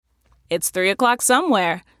It's 3 o'clock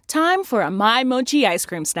somewhere. Time for a My Mochi ice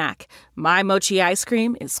cream snack. My Mochi ice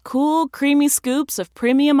cream is cool, creamy scoops of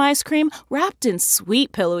premium ice cream wrapped in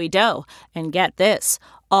sweet, pillowy dough. And get this,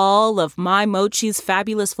 all of My Mochi's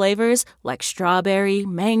fabulous flavors, like strawberry,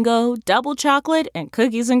 mango, double chocolate, and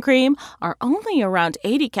cookies and cream, are only around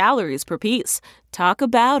 80 calories per piece. Talk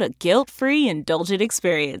about a guilt-free, indulgent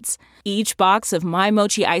experience. Each box of My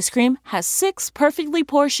Mochi ice cream has 6 perfectly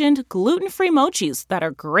portioned, gluten-free mochis that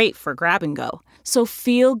are great for grab and go. So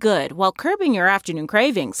feel good while curbing your afternoon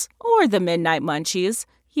cravings or the midnight munchies.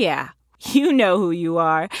 Yeah, you know who you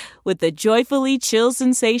are with the joyfully chill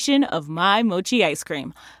sensation of My Mochi ice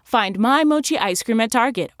cream. Find My Mochi ice cream at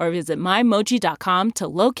Target or visit MyMochi.com to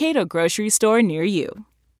locate a grocery store near you.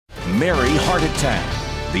 Merry Heart Attack.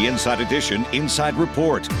 The Inside Edition Inside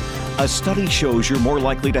Report. A study shows you're more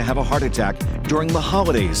likely to have a heart attack during the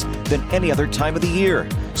holidays than any other time of the year,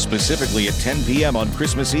 specifically at 10 p.m. on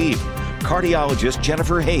Christmas Eve. Cardiologist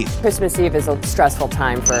Jennifer Haith. Christmas Eve is a stressful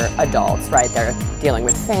time for adults, right? They're dealing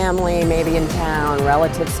with family, maybe in town,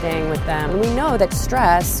 relatives staying with them. And we know that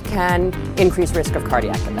stress can increase risk of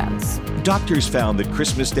cardiac events. Doctors found that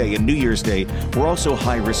Christmas Day and New Year's Day were also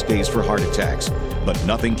high-risk days for heart attacks. But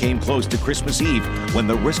nothing came close to Christmas Eve when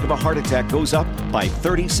the risk of a heart attack goes up by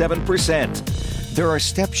 37%. There are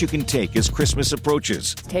steps you can take as Christmas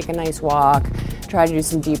approaches. Take a nice walk, try to do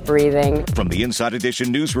some deep breathing. From the Inside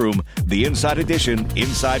Edition newsroom, the Inside Edition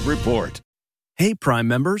Inside Report. Hey, Prime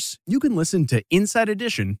members, you can listen to Inside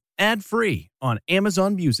Edition ad-free on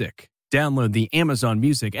Amazon Music. Download the Amazon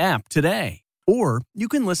Music app today. Or you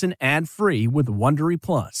can listen ad-free with Wondery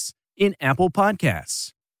Plus in Apple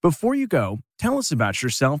Podcasts. Before you go, tell us about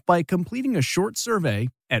yourself by completing a short survey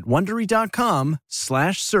at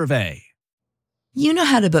Wondery.com/survey. You know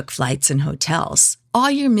how to book flights and hotels.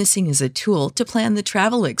 All you're missing is a tool to plan the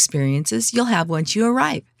travel experiences you'll have once you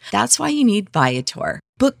arrive. That's why you need Viator.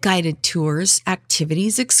 Book guided tours,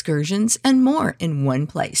 activities, excursions, and more in one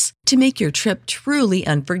place to make your trip truly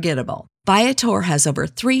unforgettable. Viator has over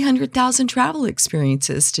 300,000 travel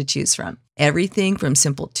experiences to choose from. Everything from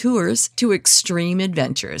simple tours to extreme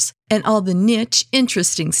adventures and all the niche,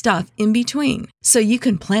 interesting stuff in between. So you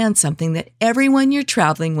can plan something that everyone you're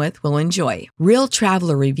traveling with will enjoy. Real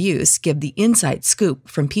traveler reviews give the inside scoop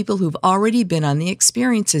from people who've already been on the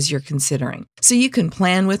experiences you're considering. So you can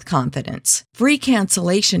plan with confidence. Free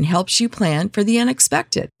cancellation helps you plan for the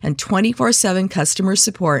unexpected. And 24/7 customer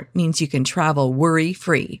support means you can travel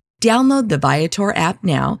worry-free. Download the Viator app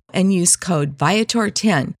now and use code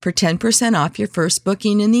Viator10 for 10% off your first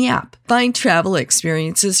booking in the app. Find travel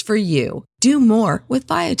experiences for you. Do more with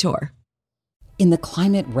Viator. In the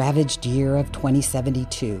climate-ravaged year of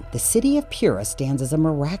 2072, the city of Pura stands as a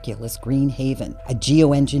miraculous green haven, a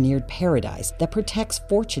geoengineered paradise that protects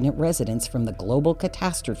fortunate residents from the global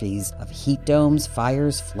catastrophes of heat domes,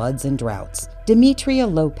 fires, floods, and droughts. Demetria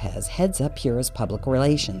Lopez heads up Pura's public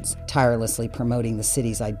relations, tirelessly promoting the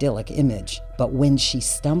city's idyllic image. But when she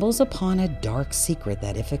stumbles upon a dark secret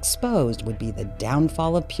that, if exposed, would be the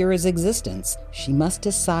downfall of Pura's existence, she must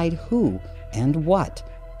decide who and what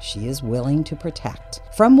she is willing to protect.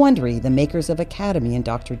 From Wondery, the makers of Academy and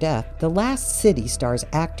Dr. Death, The Last City stars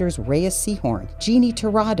actors Reyes Sehorn, Jeannie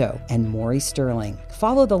Torrado, and Maury Sterling.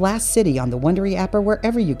 Follow The Last City on the Wondery app or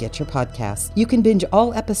wherever you get your podcasts. You can binge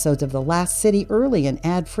all episodes of The Last City early and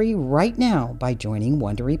ad-free right now by joining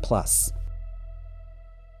Wondery Plus.